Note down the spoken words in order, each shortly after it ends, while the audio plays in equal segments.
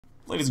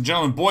Ladies and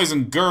gentlemen, boys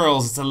and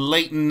girls, it's a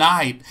late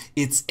night.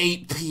 It's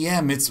 8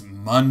 p.m. It's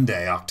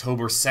Monday,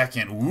 October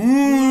 2nd.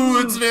 Ooh,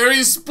 it's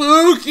very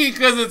spooky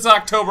because it's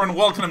October, and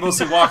welcome to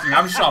Mostly Walking.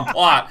 I'm Sean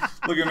Plott.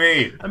 Look at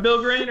me. I'm Bill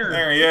Grainer.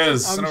 There he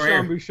is. I'm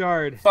Sean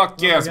Bouchard.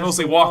 Fuck yeah, it's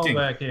Mostly Walking.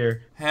 Back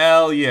here.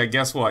 Hell yeah,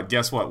 guess what?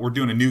 Guess what? We're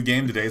doing a new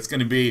game today. It's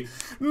going to be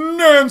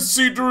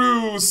Nancy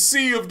Drew,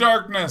 Sea of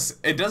Darkness.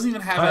 It doesn't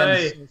even have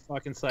and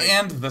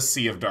the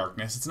Sea of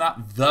Darkness. It's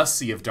not the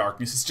Sea of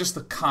Darkness. It's just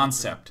the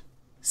concept.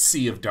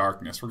 Sea of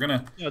Darkness. We're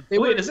gonna.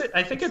 Wait, is it?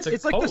 I think it's a.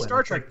 It's like the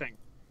Star Trek thing.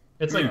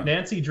 It's like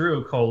Nancy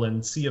Drew :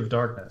 Sea of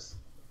Darkness.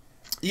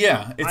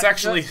 Yeah, it's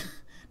actually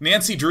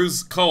Nancy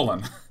Drew's :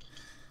 comma,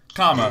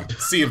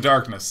 Sea of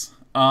Darkness.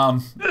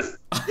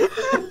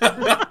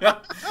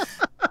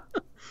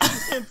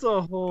 It's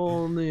a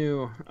whole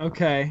new.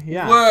 Okay,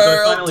 yeah.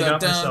 World,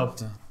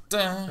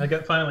 I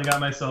finally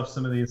got myself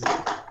some of these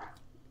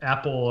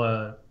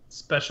Apple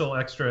special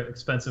extra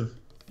expensive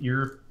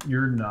ear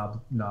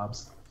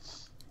knobs.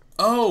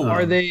 Oh,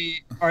 are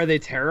they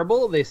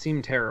terrible? They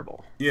seem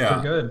terrible.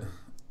 Yeah,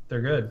 They're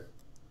good.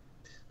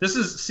 This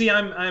is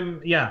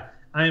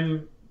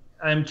I'm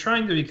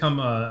trying to become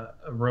a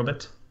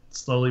robot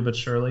slowly but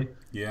surely.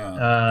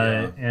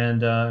 Yeah.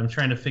 And I'm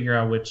trying to figure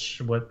out what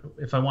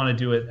if I want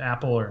to do it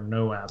Apple or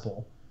no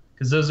Apple,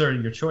 because those are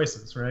your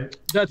choices, right?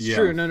 That's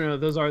true. No,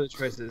 those are the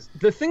choices.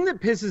 The thing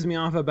that pisses me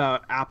off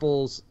about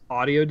Apple's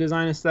audio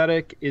design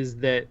aesthetic is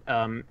that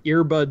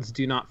earbuds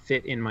do not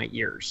fit in my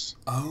ears.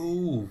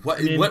 Oh,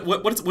 what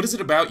is it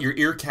about your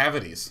ear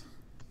cavities?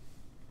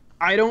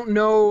 I don't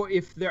know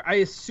if they're. I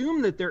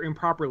assume that they're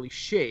improperly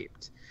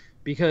shaped,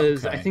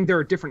 because I think there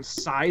are different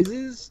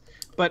sizes,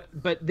 but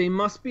they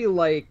must be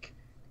like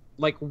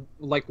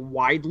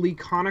widely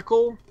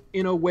conical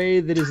in a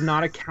way that is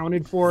not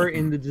accounted for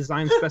in the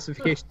design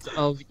specifications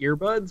of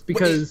earbuds.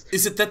 Because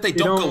is it that they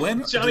don't go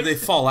in, or do they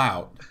fall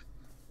out?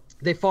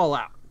 They fall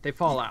out. They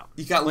fall out.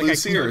 You got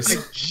loose ears. I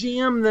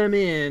jam them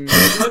in,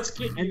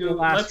 and they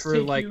last for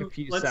like a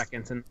few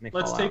seconds, and they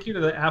fall out. Let's take you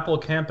to the Apple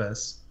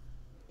campus,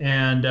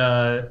 and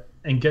go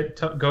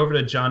over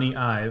to Johnny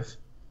Ive.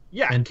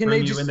 Yeah, and can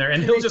bring they you in there,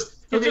 and he'll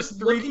just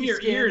look in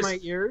your ears. My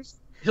ears.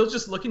 He'll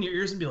just look in your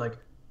ears and be like,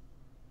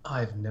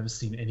 "I've never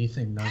seen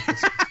anything like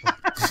this before."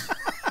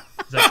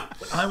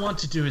 What I want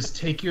to do is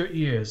take your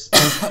ears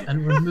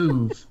and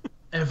remove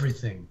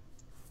everything.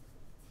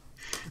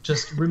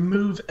 Just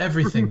remove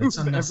everything that's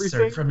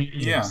unnecessary from your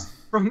ears.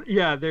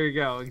 Yeah, there you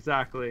go.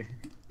 Exactly.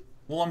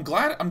 Well, I'm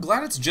glad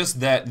it's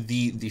just that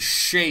the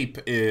shape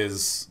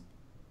is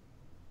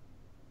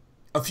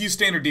a few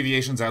standard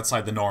deviations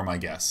outside the norm, I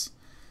guess.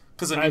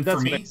 Because I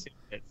mean,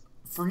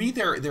 for me,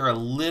 they're a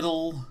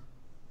little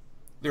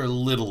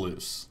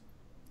loose.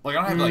 Like,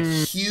 I don't have like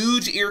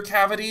huge ear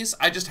cavities.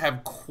 I just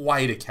have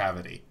quite a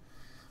cavity,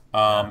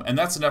 and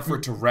that's enough for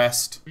it to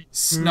rest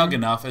snug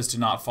enough as to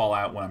not fall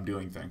out when I'm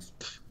doing things.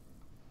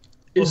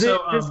 Do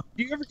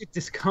you ever get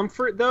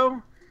discomfort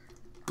though?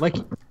 Like,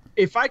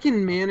 if I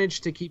can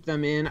manage to keep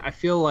them in, I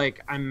feel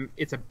like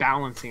it's a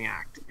balancing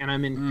act, and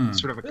I'm in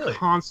sort of a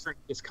constant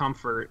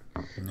discomfort.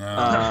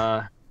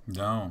 No.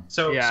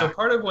 So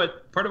part of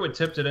what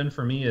tipped it in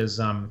for me is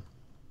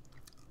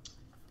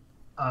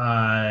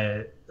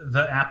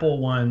the Apple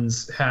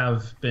ones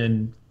have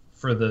been,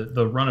 for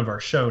the run of our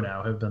show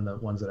now, have been the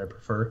ones that I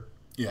prefer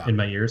in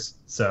my ears.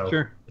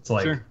 So it's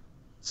like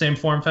same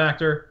form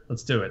factor.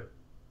 Let's do it.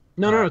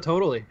 No,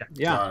 totally.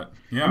 Yeah.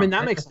 I mean,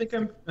 that makes. I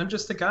think I'm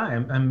just a guy.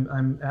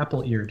 I'm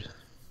apple eared.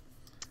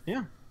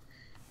 Yeah.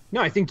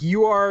 No, I think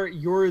you're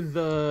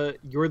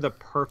the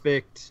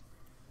perfect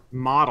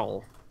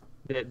model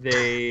that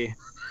they.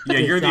 Yeah,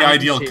 you're the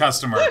ideal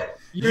customer.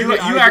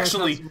 You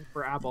actually,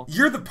 for Apple.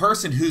 You're the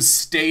person who's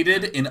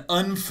stated in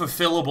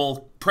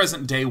unfulfillable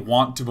present day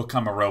want to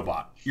become a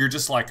robot. You're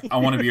just like, I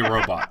want to be a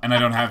robot, and I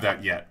don't have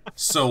that yet.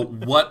 So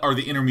what are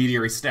the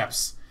intermediary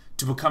steps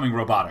to becoming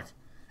robotic?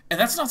 And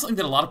that's not something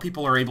that a lot of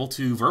people are able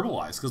to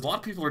verbalize, because a lot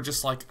of people are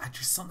just like,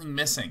 there's something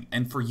missing.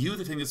 And for you,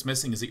 the thing that's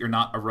missing is that you're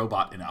not a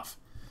robot enough.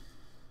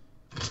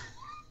 I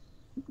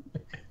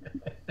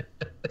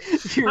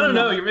don't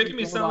know. You're making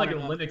me sound like a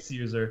Linux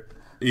user.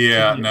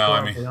 Yeah, no,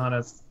 I mean, to be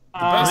honest. The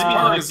best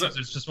part is that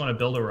users just want to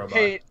build a robot.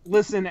 Hey,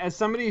 listen, as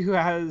somebody who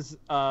has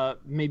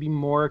maybe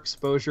more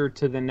exposure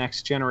to the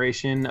next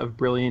generation of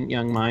brilliant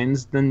young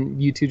minds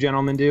than you two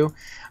gentlemen do,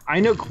 I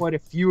know quite a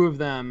few of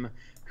them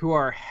who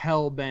are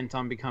hell-bent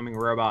on becoming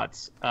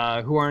robots,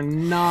 who are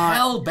not...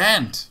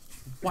 Hell-bent?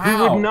 Wow.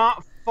 Who would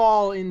not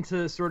fall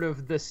into sort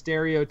of the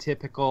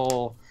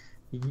stereotypical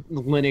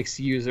Linux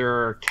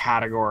user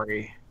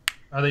category.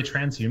 Are they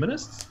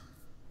transhumanists?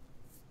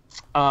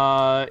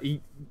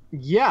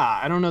 Yeah,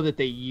 I don't know that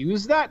they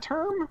use that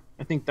term.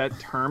 I think that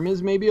term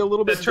is maybe a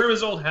little bit... That term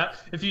is old hat.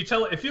 If you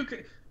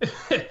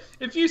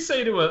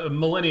say to a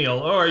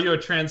millennial, "Oh, are you a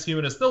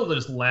transhumanist?" they'll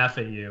just laugh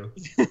at you.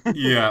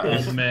 Yeah.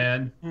 Old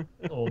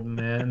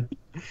man.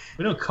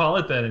 We don't call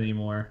it that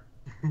anymore.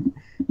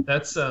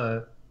 That's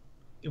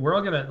we're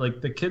all gonna,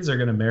 like, the kids are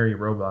gonna marry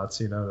robots.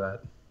 You know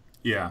that.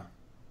 Yeah.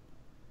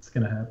 It's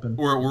gonna happen.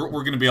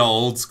 We're gonna be all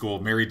old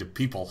school, married to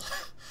people.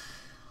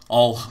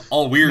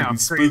 all weird and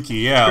spooky.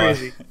 Yeah,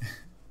 crazy.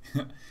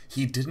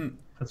 he didn't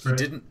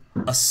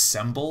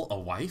assemble a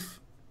wife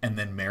and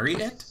then marry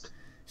it.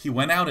 He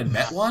went out and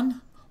met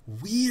one.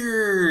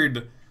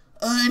 Weird,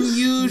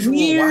 unusual.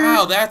 Weird.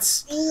 Wow,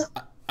 that's.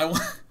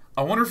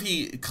 I wonder if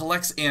he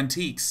collects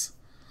antiques.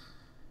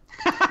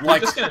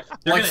 Like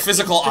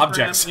physical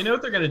objects. You know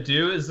what they're gonna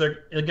do is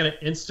they're gonna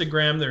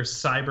Instagram their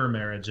cyber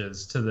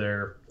marriages to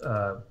their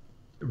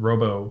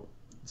robo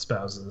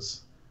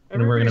spouses.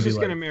 And we're gonna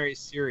gonna marry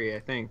Siri, I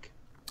think.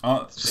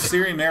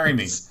 Siri, marry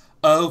me.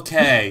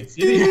 Okay.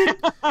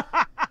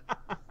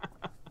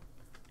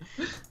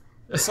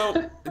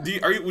 So, would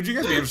you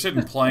guys be interested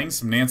in playing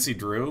some Nancy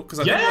Drew? Because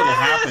I think what'll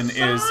happen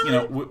is, you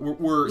know,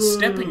 we're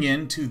stepping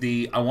into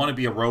the "I want to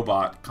be a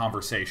robot"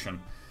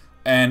 conversation,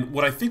 and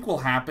what I think will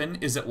happen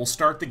is that we'll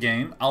start the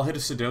game. I'll hit a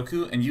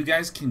Sudoku, and you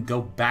guys can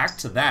go back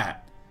to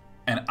that,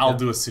 and I'll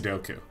do a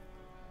Sudoku.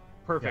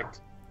 Perfect.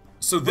 Yeah.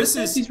 So this is.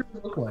 What does Nancy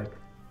Drew look like?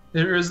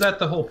 Or is that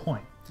the whole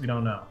point? We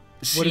don't know.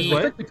 What is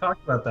what? We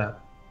talked about that.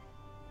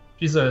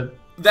 She's a.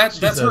 That's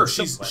her.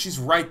 She's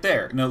right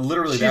there. No,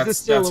 literally,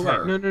 that's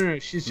her. No.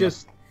 She's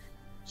just.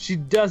 She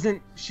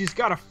doesn't. She's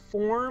got a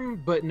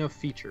form, but no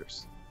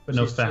features. But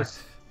no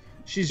facts.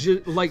 She's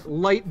just like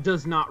light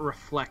does not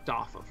reflect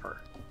off of her.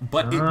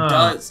 But it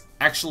does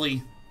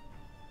actually.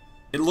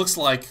 It looks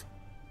like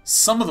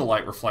some of the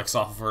light reflects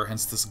off of her,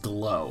 hence this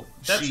glow.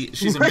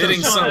 She's emitting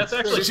some. That's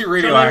actually she's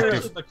radioactive.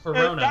 That's the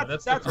corona.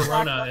 That's the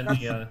corona in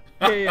the.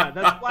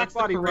 That's black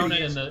body corona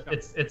in the.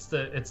 It's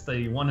the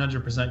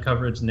 100%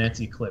 coverage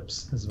Nancy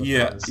clips. Is what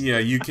yeah.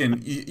 You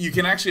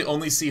can actually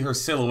only see her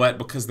silhouette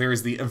because there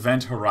is the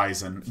event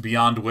horizon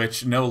beyond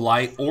which no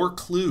light or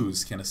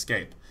clues can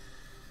escape.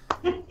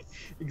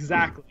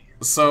 Exactly.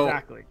 So.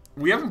 Exactly.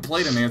 We haven't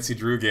played a Nancy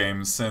Drew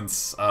game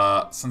since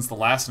the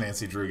last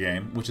Nancy Drew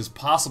game, which is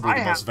possibly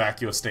the most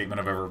vacuous statement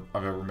I've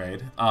ever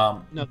made.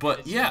 No,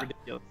 but yeah,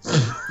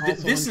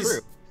 this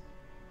is.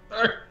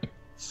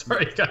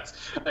 Sorry, guys.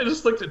 I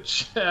just looked at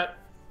chat.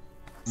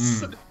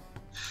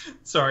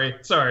 Sorry.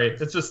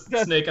 It's just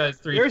Snake Eyes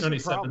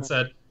 327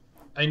 said,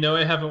 "I know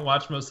I haven't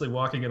watched Mostly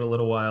Walking in a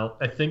little while.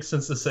 I think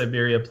since the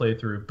Siberia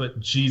playthrough, but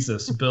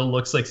Jesus, Bill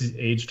looks like he's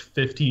aged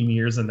 15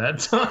 years in that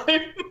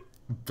time."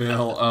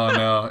 Bill, oh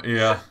no,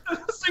 yeah.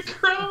 That's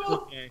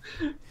incredible. Okay.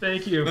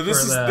 Thank you for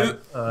that.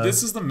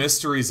 This is the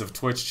mysteries of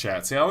Twitch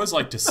chat. See, I always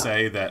like to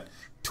say that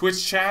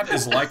Twitch chat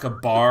is like a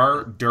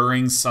bar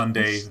during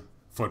Sunday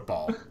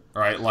football,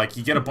 right? Like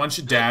you get a bunch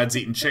of dads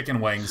eating chicken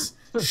wings,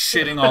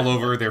 shitting all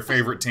over their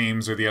favorite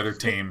teams or the other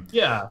team.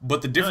 Yeah.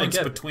 But the difference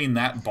between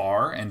that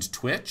bar and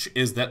Twitch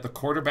is that the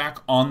quarterback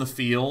on the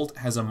field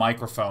has a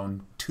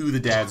microphone to the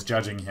dads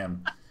judging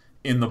him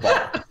in the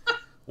bar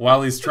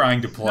while he's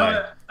trying to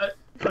play.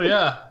 Oh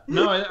yeah,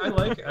 no,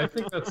 I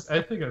think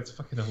that's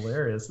fucking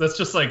hilarious. That's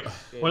just like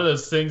one of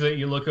those things that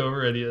you look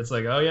over and it's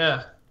like, oh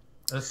yeah,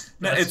 that's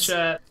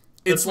chat.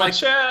 It's like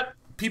chat.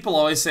 People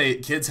always say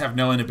kids have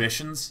no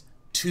inhibitions.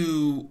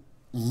 To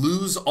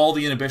lose all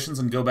the inhibitions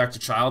and go back to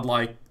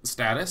childlike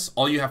status,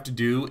 all you have to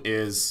do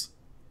is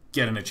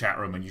get in a chat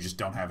room and you just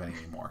don't have any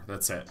anymore.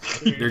 That's it.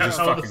 They're just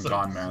fucking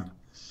gone, man.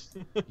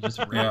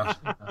 Yeah.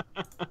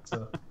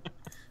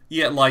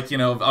 Yeah, like, you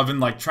know, I've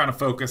been, like, trying to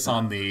focus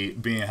on the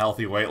being a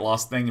healthy weight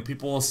loss thing, and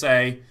people will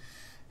say,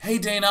 "Hey,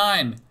 Day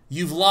 9,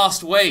 you've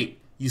lost weight.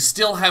 You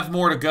still have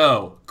more to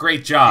go.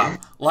 Great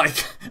job."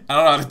 Like, I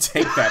don't know how to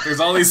take that. There's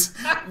all these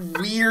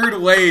weird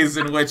ways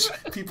in which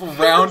people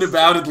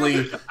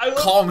roundaboutedly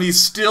call me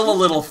still a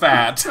little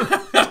fat.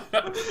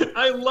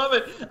 I love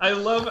it. I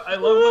love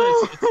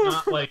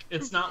when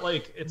it's not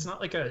like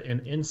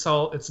an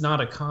insult. It's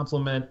not a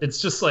compliment.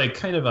 It's just like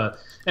kind of a,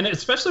 and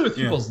especially with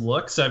people's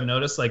looks, I've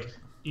noticed like,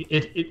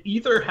 it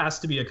either has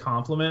to be a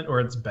compliment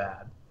or it's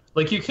bad.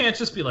 Like you can't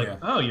just be like,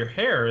 "Oh, your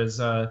hair is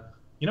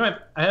you know,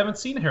 I haven't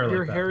seen hair like that."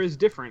 Your hair is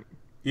different.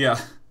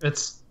 Yeah.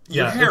 It's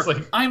hair, it's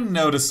like I'm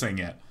noticing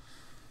it.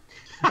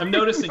 I'm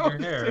noticing your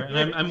hair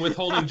and I'm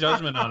withholding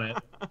judgment on it.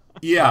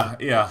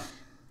 Yeah.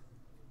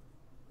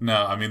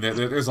 No, I mean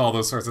there's all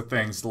those sorts of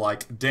things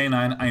like, "Day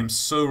 9, I am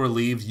so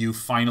relieved you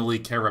finally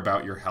care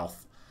about your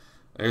health."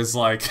 There's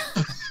like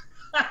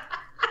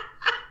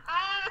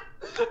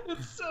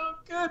it's so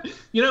good.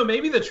 You know,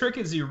 maybe the trick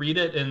is you read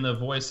it in the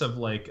voice of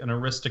like an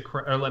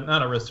aristocrat, or like,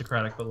 not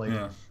aristocratic, but like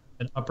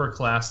an upper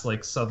class,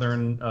 like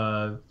Southern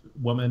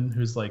woman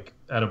who's like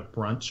at a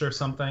brunch or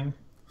something.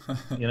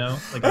 You know,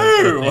 like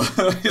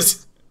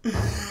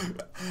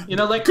you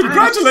know, like,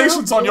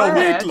 congratulations on your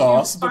weight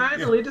loss. You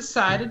finally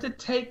decided to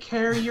take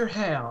care of your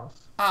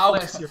health. Oh,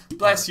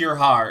 bless your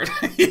heart.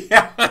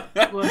 Yeah.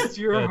 Bless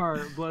your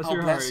heart.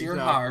 Bless your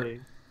heart.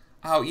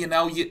 Oh, you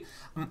know,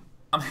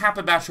 I'm happy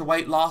about your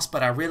weight loss,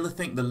 but I really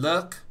think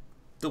the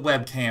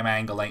webcam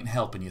angle ain't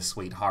helping you,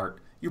 sweetheart.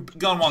 You're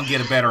gonna want to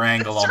get a better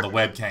angle on the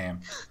webcam.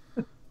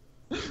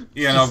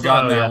 You know, I've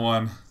gotten that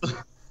one.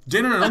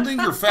 "Dinner, I don't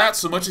think you're fat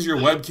so much as your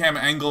webcam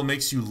angle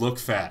makes you look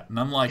fat." And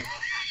I'm like,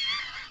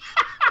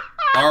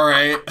 all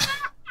right,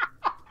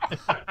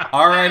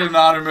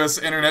 anonymous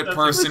internet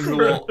person who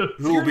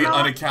will be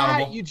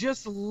unaccountable. Fat, you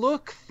just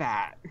look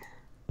fat.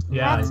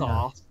 Yeah, that's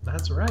all.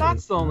 That's right.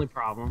 That's the only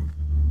problem.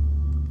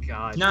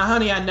 God. Now,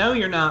 honey, I know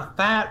you're not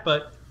fat,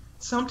 but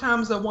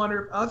sometimes I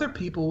wonder if other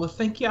people will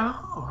think you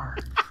are.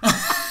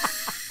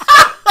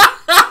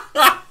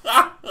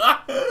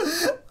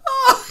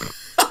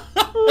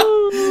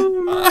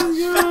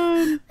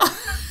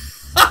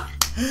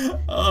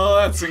 Oh,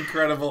 that's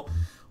incredible.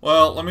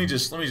 Well, let me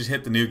just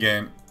hit the new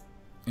game.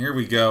 Here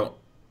we go.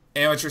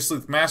 Amateur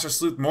sleuth, master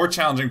sleuth, more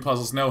challenging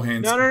puzzles, no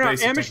hints. No.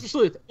 Amateur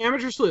sleuth.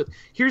 Amateur sleuth.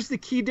 Here's the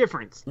key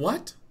difference.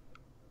 What?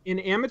 In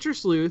amateur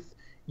sleuth,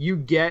 you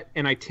get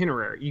an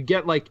itinerary. You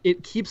get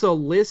it keeps a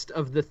list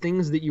of the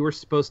things that you were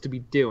supposed to be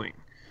doing.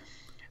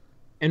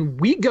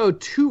 And we go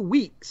 2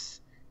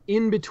 weeks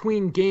in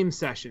between game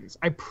sessions.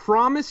 I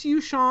promise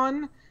you,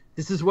 Sean,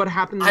 this is what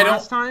happened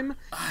last time.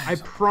 I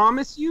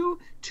promise you,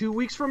 2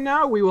 weeks from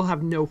now, we will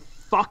have no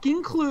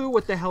fucking clue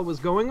what the hell was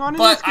going on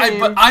in this game.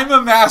 But I'm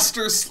a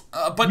master.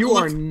 But you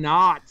look, are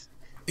not.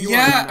 You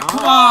yeah, are not.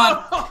 come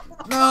on.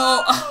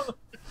 No.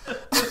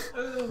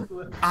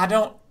 I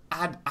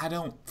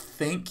don't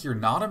think you're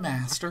not a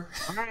master.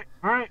 All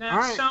right.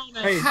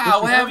 Hey,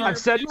 however, I've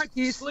said my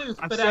piece.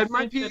 I've said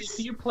my piece.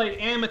 If you play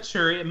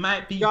amateur, it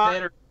might be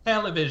better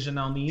television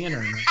on the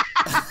internet.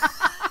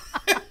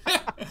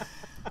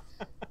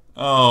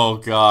 Oh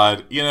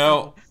God, you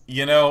know.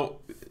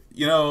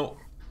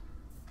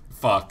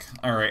 Fuck.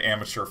 All right,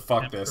 amateur.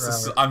 Fuck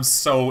this. I'm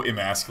so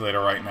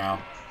emasculated right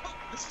now.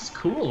 This is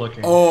cool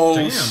looking. Oh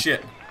damn.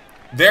 shit.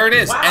 There it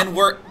is, wow. And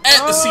we're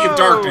at the Sea of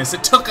Darkness.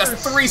 It took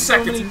us 3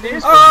 seconds.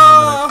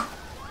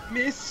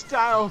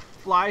 Miss-style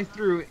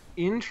fly-through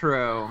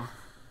intro.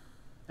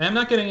 And I'm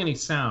not getting any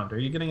sound. Are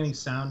you getting any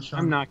sound,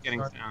 Sean? I'm not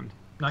getting sound. I'm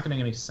not getting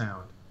any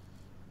sound.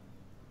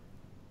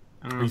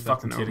 I don't know Are you if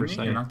that's fucking an kidding me?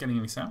 oversight. You're not getting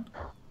any sound?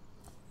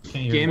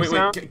 Can't hear Game me.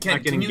 sound? Wait,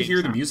 can you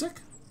hear the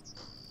music?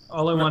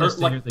 All I want is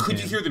to hear the Could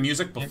game. you hear the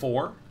music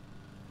before?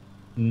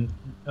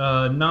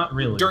 Not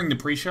really. During the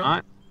pre-show?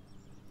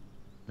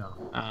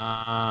 No.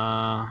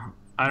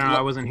 I don't know.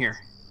 I wasn't here.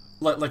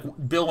 Like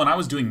Bill, when I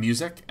was doing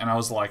music and I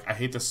was like, I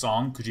hate this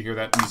song. Could you hear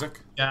that music?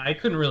 Yeah, I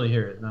couldn't really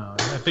hear it. No,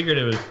 I figured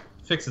it would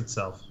fix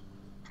itself.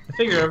 I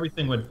figured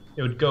everything would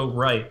go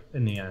right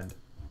in the end.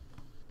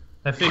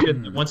 I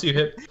figured that once you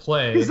hit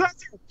play, Because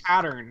that's your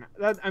pattern.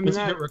 Once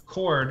you hit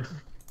record,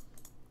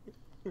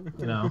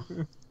 you know,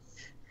 it'd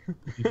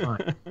be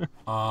fine.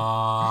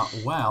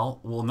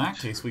 Well, in that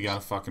case, we got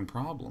a fucking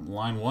problem.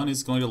 Line 1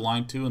 is going to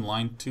line 2, and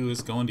line 2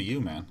 is going to you,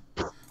 man.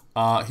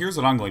 Here's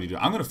what I'm going to do.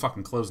 I'm going to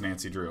fucking close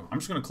Nancy Drew. I'm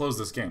just going to close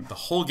this game. The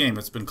whole game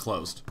that's been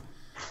closed.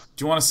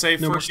 Do you want to say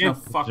first? No,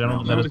 fuck no.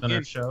 Gentlemen, that has been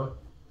our show.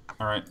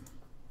 All right.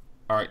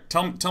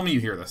 Tell me you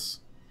hear this.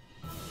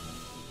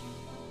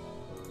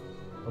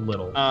 A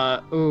little.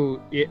 No,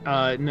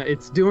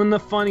 it's doing the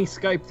funny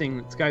Skype thing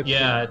that Skype.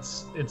 Yeah,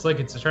 it's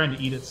like it's trying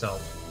to eat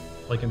itself,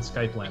 like in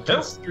Skype land.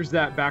 There's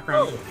that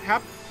background.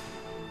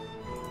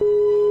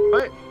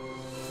 What?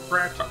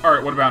 All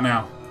right. What about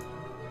now?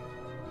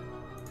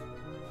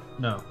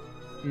 No.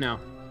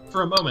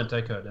 For a moment I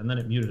could, and then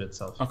it muted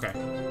itself. Okay.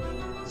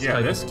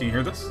 Yeah, this. Can you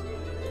hear this?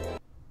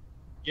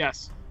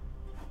 Yes.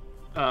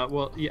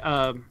 Well,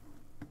 yeah.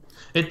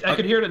 I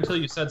could hear it until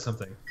you said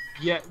something.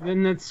 Yeah,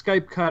 then the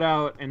Skype cut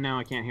out, and now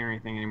I can't hear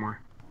anything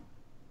anymore.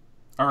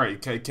 All right.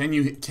 Can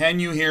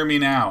you hear me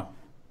now?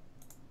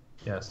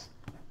 Yes.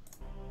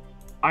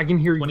 I can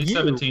hear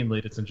 2017,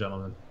 ladies and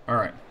gentlemen. All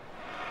right.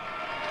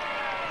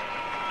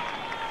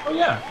 Oh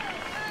yeah.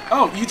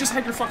 Oh, you just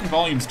had your fucking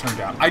volumes turned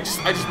down. I just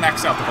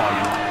maxed out the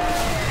volume.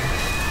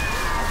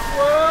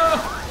 Whoa!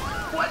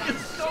 What is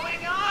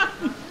going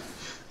on?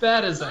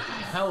 That is a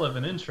hell of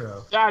an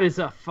intro. That is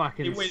a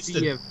fucking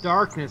Sea of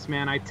Darkness,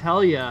 man. I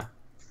tell ya.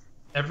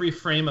 Every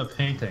frame of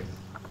painting.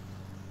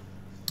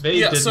 They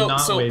did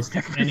not waste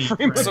any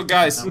frame. So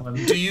guys,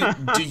 do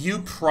you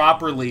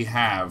properly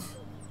have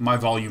my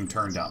volume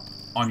turned up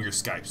on your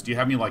Skypes? Do you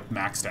have me like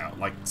maxed out,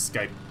 like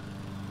Skype?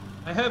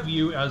 I have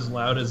you as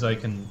loud as I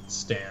can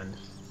stand.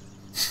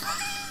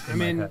 I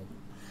mean,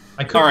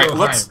 I could go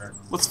higher.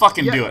 Let's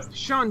fucking do it.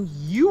 Sean,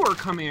 you are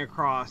coming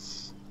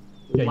across.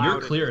 Yeah, loud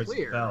you're clear and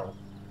as bell.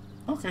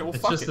 Okay, well,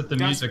 it's just that the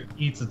music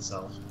eats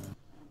itself.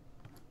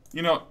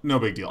 You know, no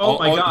big deal. Oh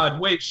my God!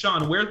 Wait,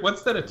 Sean,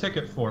 what's that a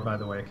ticket for? By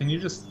the way, can you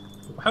just?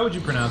 How would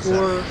you pronounce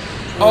that?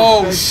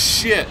 Oh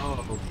shit!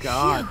 Oh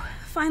God! Phew,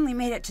 finally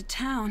made it to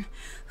town.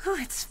 Ooh,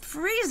 it's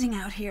freezing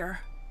out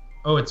here.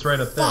 Oh, it's right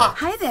up there.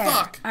 Hi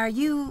there. Are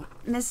you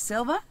Miss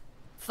Silva?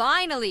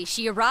 Finally,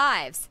 she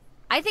arrives.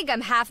 I think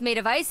I'm half made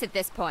of ice at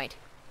this point.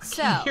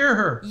 So, hear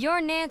her. You're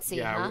Nancy,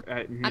 huh?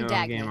 I'm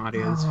Dagny.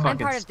 I'm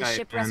part of the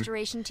ship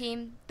restoration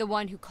team, the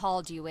one who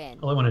called you in.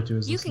 All I want to do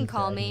is you can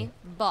call me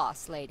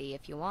Boss Lady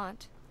if you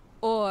want,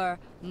 or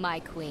my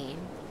Queen,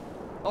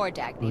 or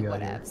Dagny,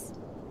 whatevs.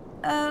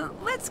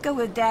 Let's go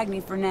with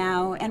Dagny for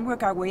now and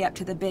work our way up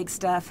to the big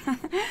stuff.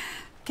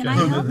 Can I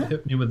help?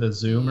 Hit me with a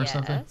zoom or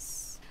something?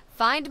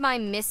 Find my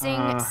missing,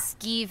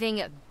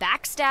 skeeving,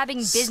 backstabbing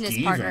business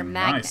partner,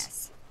 Magnus.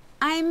 Nice.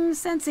 I'm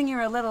sensing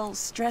you're a little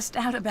stressed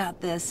out about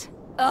this.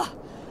 Ugh.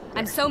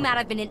 I'm so mad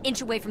I've been an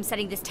inch away from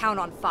setting this town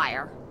on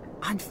fire.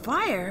 On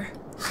fire?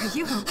 Are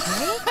you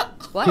okay?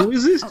 What? Who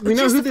is this? Oh, We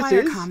know just who a this fire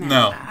is? comment.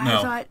 No, I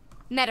no. thought...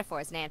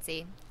 Metaphors,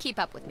 Nancy. Keep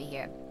up with me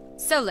here.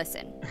 So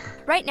listen.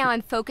 Right now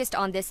I'm focused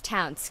on this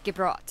town,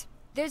 Skibrot.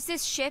 There's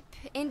this ship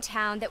in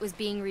town that was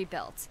being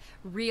rebuilt.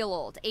 Real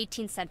old,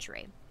 18th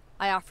century.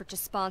 I offered to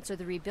sponsor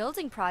the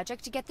rebuilding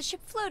project to get the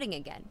ship floating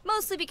again.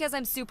 Mostly because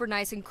I'm super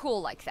nice and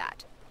cool like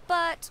that.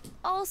 But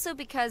also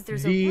because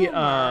there's a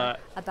rumor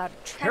about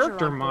a treasure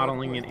character on board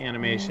modeling with and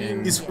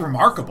animation Is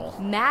remarkable.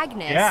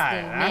 Magnus, Yeah,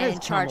 the that man has in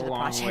charge of come the a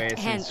long way project,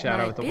 since and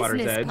Shadow my at the Water's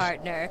business Edge.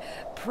 partner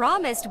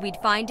promised we'd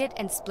find it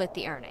and split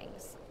the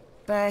earnings.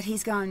 But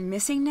he's gone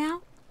missing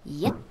now?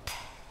 Yep.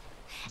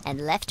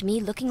 And left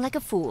me looking like a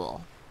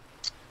fool.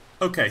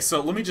 Okay, so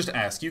let me just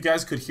ask. You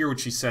guys could hear what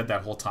she said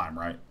that whole time,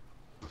 right?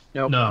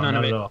 Nope, No, none not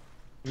of at it. all.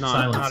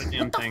 Not Silence. a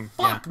damn thing.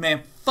 Fuck,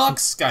 man. Fuck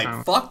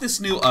Skype. Fuck this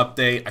new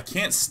update. I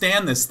can't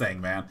stand this thing,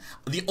 man.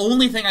 The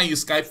only thing I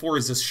use Skype for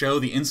is this show.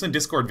 The instant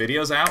Discord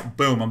video's out.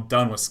 Boom, I'm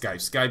done with Skype.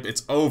 Skype,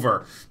 it's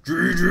over.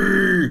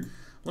 GG.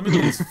 Let me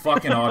get these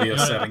fucking audio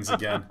settings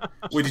again.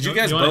 Wait, did you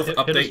guys both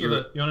update your...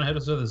 You want to hit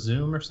us with a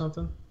Zoom or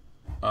something?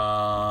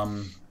 Nah,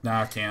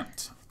 I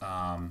can't.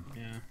 Yeah.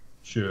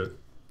 Sure.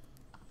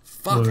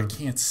 Fuck, I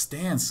can't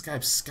stand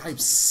Skype. Skype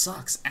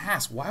sucks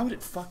ass. Why would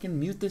it fucking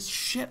mute this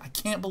shit? I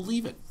can't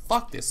believe it.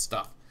 Fuck this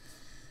stuff.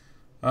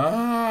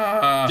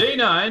 Day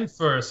 9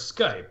 for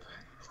Skype.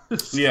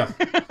 Yeah.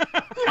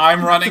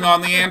 I'm running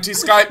on the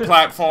anti-Skype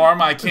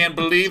platform. I can't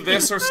believe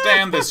this or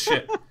stand this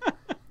shit.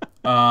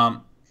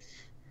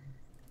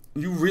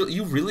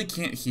 You really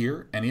can't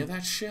hear any of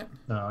that shit?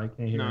 No, I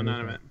can't hear No, anything.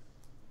 none of it.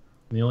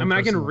 The only I mean,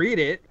 I can person- read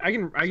it. I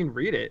can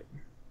read it.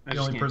 I The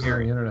just only can't person hear on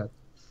the it. internet.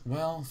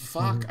 Well,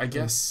 fuck, I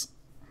guess...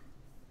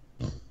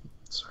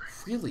 Sorry.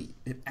 Really,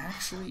 it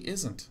actually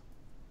isn't.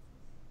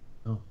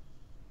 Oh.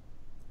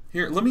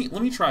 Here, let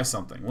me try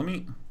something. Let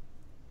me...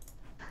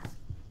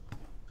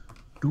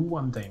 Do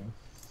one thing.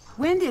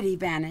 When did he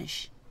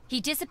vanish?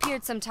 He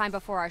disappeared sometime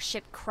before our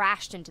ship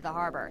crashed into the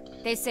harbor.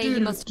 They say he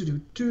must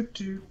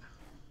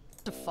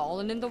have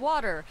fallen in the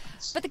water.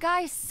 But the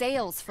guy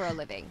sails for a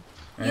living.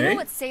 You Hey? know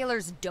what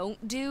sailors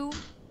don't do?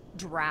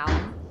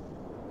 Drown.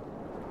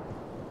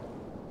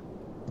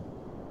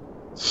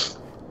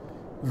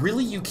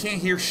 Really, you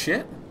can't hear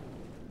shit?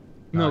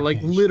 No, I like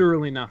can't.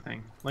 literally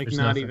nothing. Like There's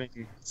not nothing.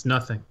 even. It's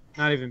nothing.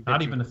 Not even. Not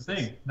bits even a and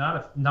thing.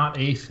 Not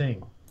a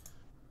thing.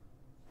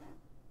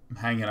 I'm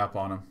hanging up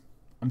on him.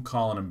 I'm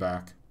calling him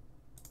back.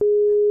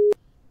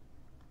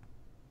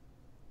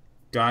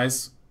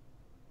 Guys,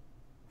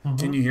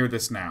 can you hear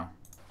this now?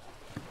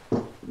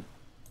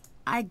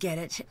 I get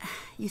it.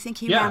 You think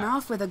he Yeah. ran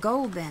off with the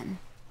gold then?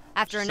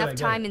 After She said I enough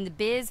get time it. in the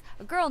biz,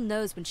 a girl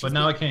knows when she's But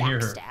now I being can't hear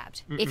her.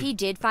 backstabbed. If he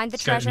did find the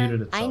Skype treasure,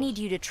 muted I itself. need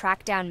you to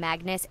track down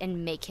Magnus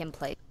and make him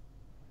play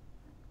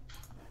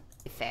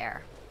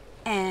fair.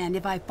 And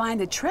if I find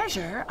the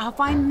treasure, I'll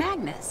find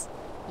Magnus.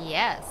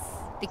 Yes.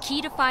 The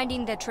key to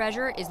finding the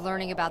treasure is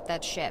learning about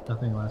that ship.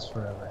 Nothing lasts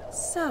forever.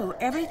 So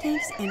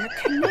everything's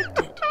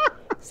interconnected.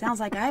 Sounds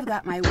like I've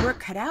got my work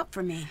cut out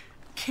for me.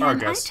 Can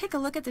Alright, I guys. take a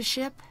look at the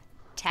ship?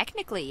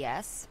 Technically,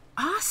 yes.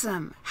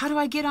 Awesome. How do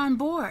I get on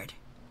board?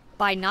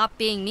 By not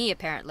being me,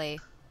 apparently.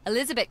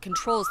 Elizabeth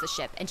controls the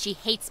ship, and she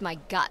hates my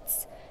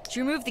guts. She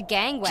removed the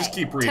gangway Just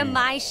keep to reading.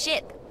 my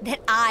ship that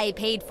I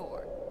paid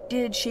for.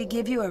 Did she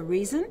give you a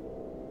reason?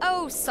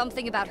 Oh,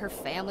 something about her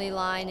family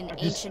line and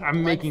ancient I'm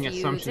blood making feuds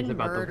assumptions and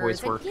about the murders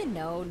voice work. and, you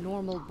know,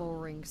 normal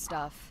boring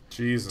stuff.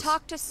 Jesus.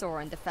 Talk to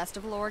Soren, the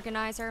festival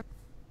organizer.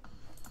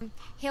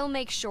 He'll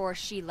make sure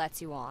she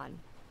lets you on.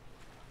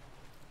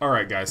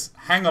 Alright, guys.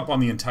 Hang up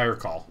on the entire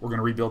call. We're going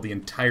to rebuild the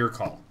entire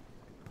call.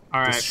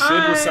 All This right.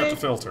 should reset the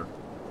filter.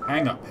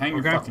 Hang up. Hang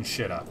your Okay. fucking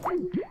shit up.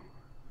 I'm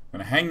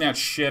gonna hang that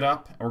shit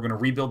up, and we're gonna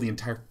rebuild the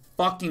entire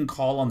fucking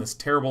call on this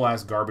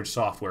terrible-ass garbage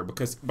software.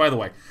 Because, by the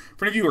way,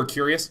 for any of you who are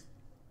curious,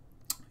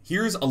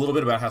 here's a little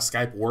bit about how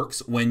Skype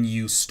works. When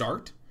you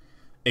start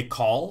a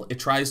call, it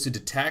tries to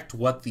detect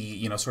what the,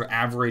 you know, sort of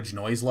average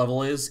noise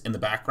level is in the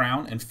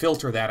background and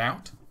filter that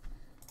out.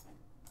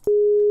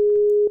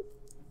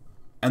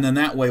 And then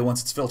that way,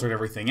 once it's filtered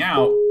everything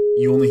out,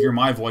 you only hear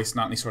my voice,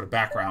 not any sort of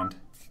background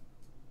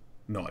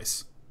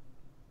noise.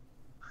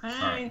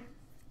 Hi.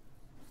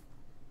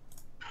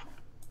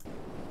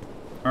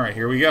 All right,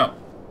 here we go.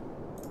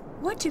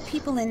 What do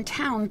people in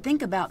town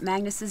think about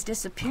Magnus's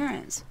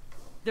disappearance?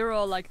 They're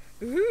all like,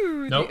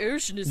 ooh, Nope. the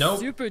ocean is Nope.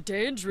 super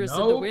dangerous in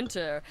the Nope.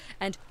 winter.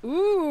 And,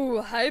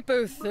 ooh,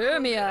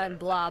 hypothermia and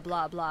blah,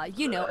 blah, blah.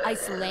 You know,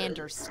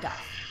 Icelander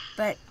stuff.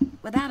 But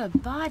without a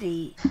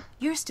body,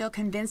 you're still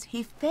convinced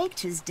he faked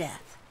his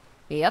death.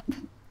 Yep.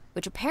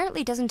 Which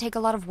apparently doesn't take a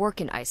lot of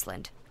work in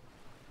Iceland.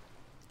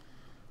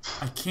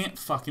 I can't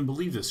fucking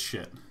believe this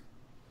shit.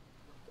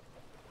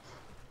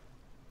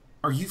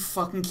 Are you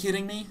fucking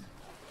kidding me?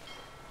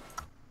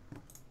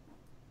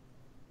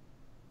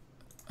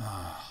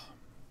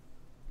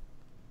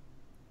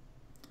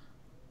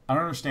 I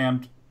don't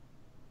understand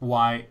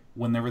why,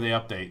 whenever they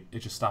update, it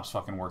just stops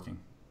fucking working.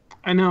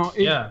 I know.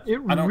 It I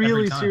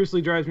really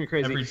seriously drives me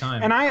crazy. Every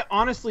time. And I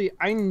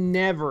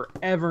never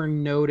ever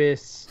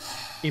notice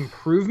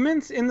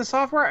improvements in the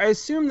software. I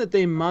assume that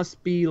they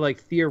must be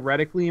like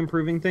theoretically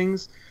improving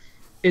things.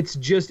 It's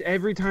just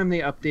every time they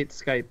update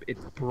Skype, it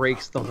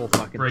breaks the whole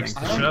fucking thing.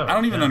 I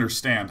don't even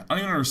understand. I don't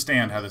even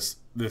understand how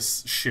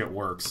this shit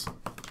works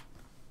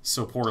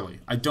so poorly.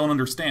 I don't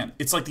understand.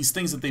 It's like these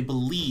things that they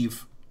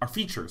believe are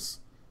features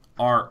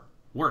are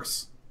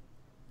worse.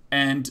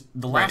 And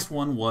the last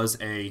one was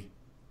a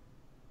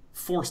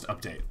forced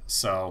update,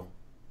 so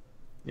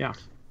yeah. I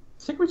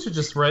think we should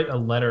just write a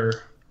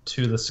letter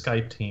to the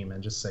Skype team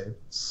and just say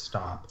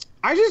stop.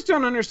 I just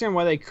don't understand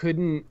why they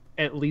couldn't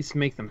at least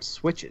make them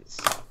switches.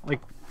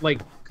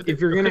 Like if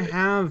you're gonna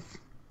have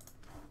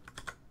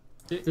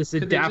this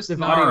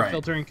adaptive audio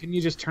filtering, can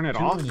you just turn it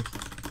off?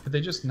 Could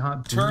they just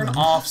not turn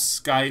off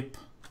Skype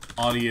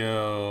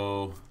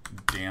audio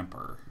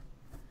damper?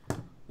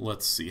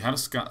 Let's see. How to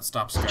stop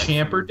Skype?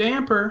 Champer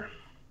damper.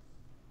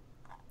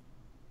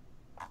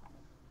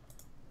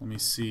 Let me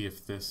see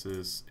if this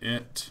is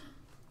it.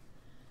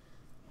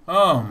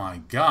 Oh my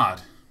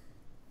god.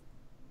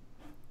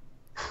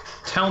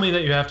 Tell me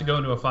that you have to go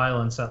into a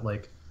file and set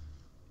like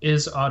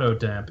is auto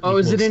damp. Oh,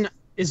 is it an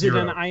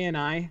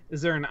INI?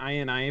 Is there an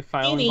INI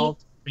file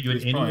involved? Are you an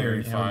INI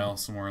or file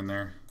somewhere in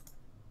there?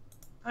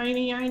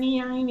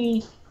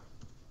 INI.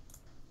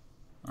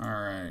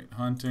 Alright.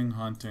 Hunting.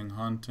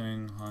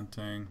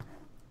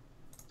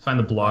 Find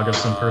the blog of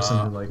some person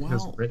who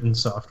has written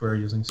software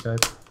using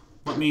Skype.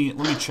 Let me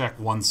check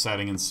one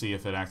setting and see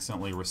if it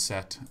accidentally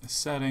reset a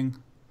setting.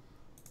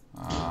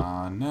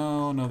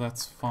 No,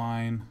 that's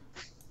fine.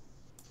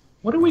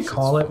 What do we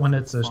call it when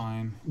it's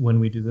when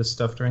we do this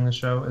stuff during the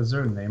show? Is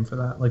there a name for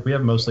that? Like we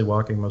have mostly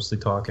walking, mostly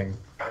talking,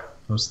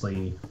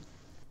 mostly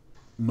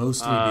being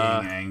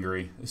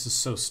angry. This is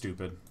so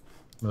stupid.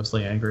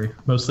 Mostly angry,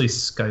 mostly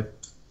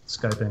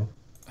Skyping.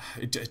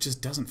 It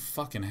just doesn't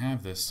fucking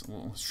have this.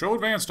 Well, show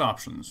advanced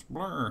options.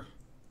 Blur.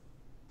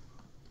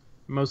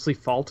 Mostly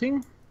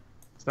faulting?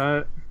 Is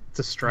that... It's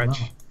a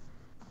stretch.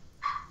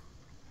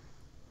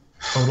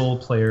 Total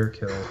player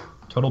kill.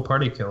 Total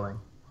party killing.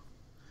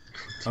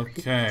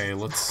 Okay,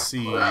 let's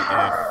see if...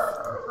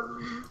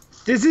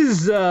 This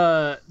is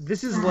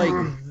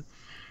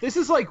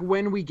like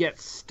when we get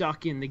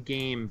stuck in the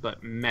game,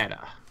 but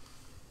meta.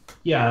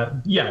 Yeah,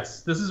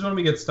 yes. This is when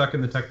we get stuck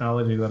in the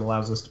technology that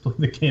allows us to play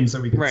the games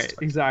that we get stuck in. Right,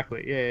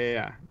 exactly.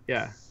 Yeah.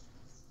 Okay,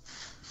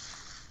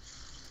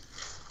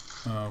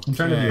 I'm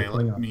trying to do a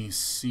Klingon. Let me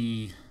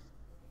see.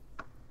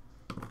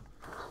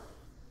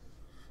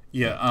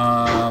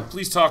 Yeah,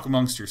 please talk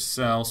amongst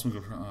yourselves.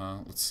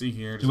 Let's see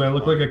here. Do I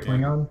look like a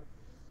Klingon?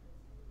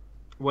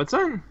 What's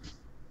that?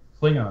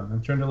 Klingon.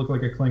 I'm trying to look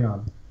like a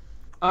Klingon.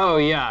 Oh,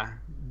 yeah.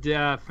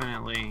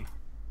 Definitely.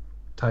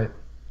 Type.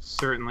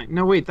 Certainly.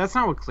 No, wait, that's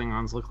not what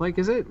Klingons look like,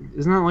 is it?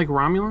 Isn't that like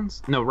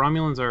Romulans? No,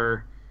 Romulans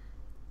are...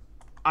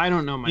 I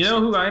don't know myself. You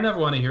know who I never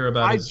want to hear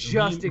about is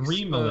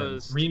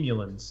Remulans.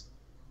 Remulans.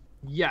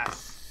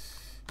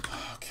 Yes.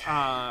 Okay.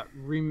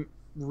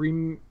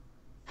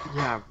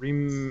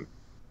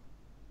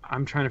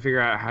 I'm trying to figure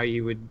out how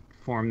you would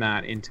form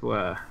that into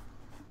a...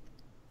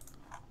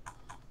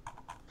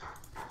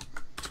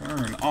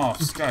 Turn off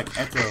Skype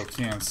echo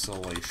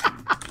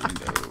cancellation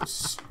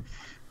windows.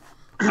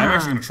 I'm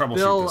actually going to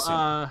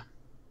troubleshoot this.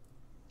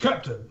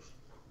 Captain.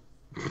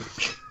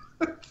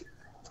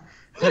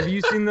 Have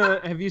you seen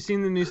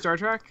the new Star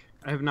Trek?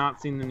 I have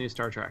not seen the new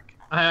Star Trek.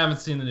 I haven't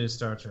seen the new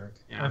Star Trek.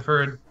 Yeah. I've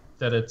heard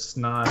that it's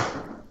not,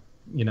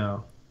 you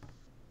know.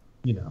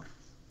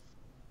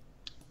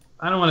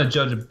 I don't want to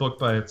judge a book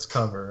by its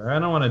cover. I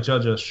don't want to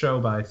judge a show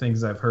by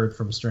things I've heard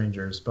from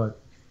strangers,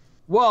 but...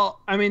 Well,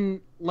 I mean,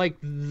 like,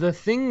 the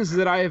things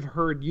that I have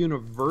heard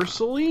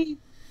universally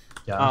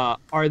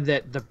are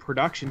that the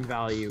production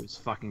value is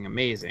fucking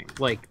amazing.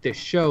 Like, the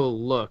show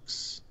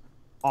looks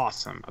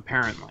awesome,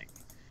 apparently.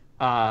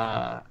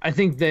 I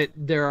think that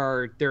there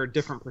are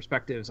different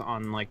perspectives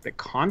on, like, the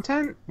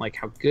content, like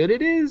how good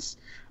it is,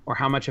 or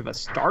how much of a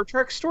Star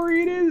Trek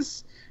story it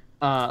is.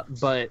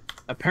 But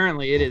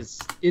apparently it is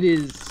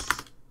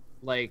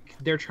like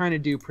they're trying to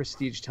do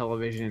prestige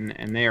television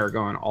and they are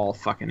going all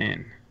fucking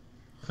in.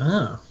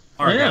 Oh.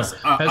 All right, guys.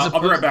 I'll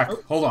be right back.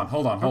 Hold on.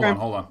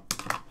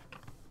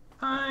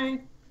 Hi.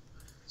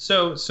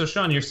 So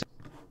Sean, you're saying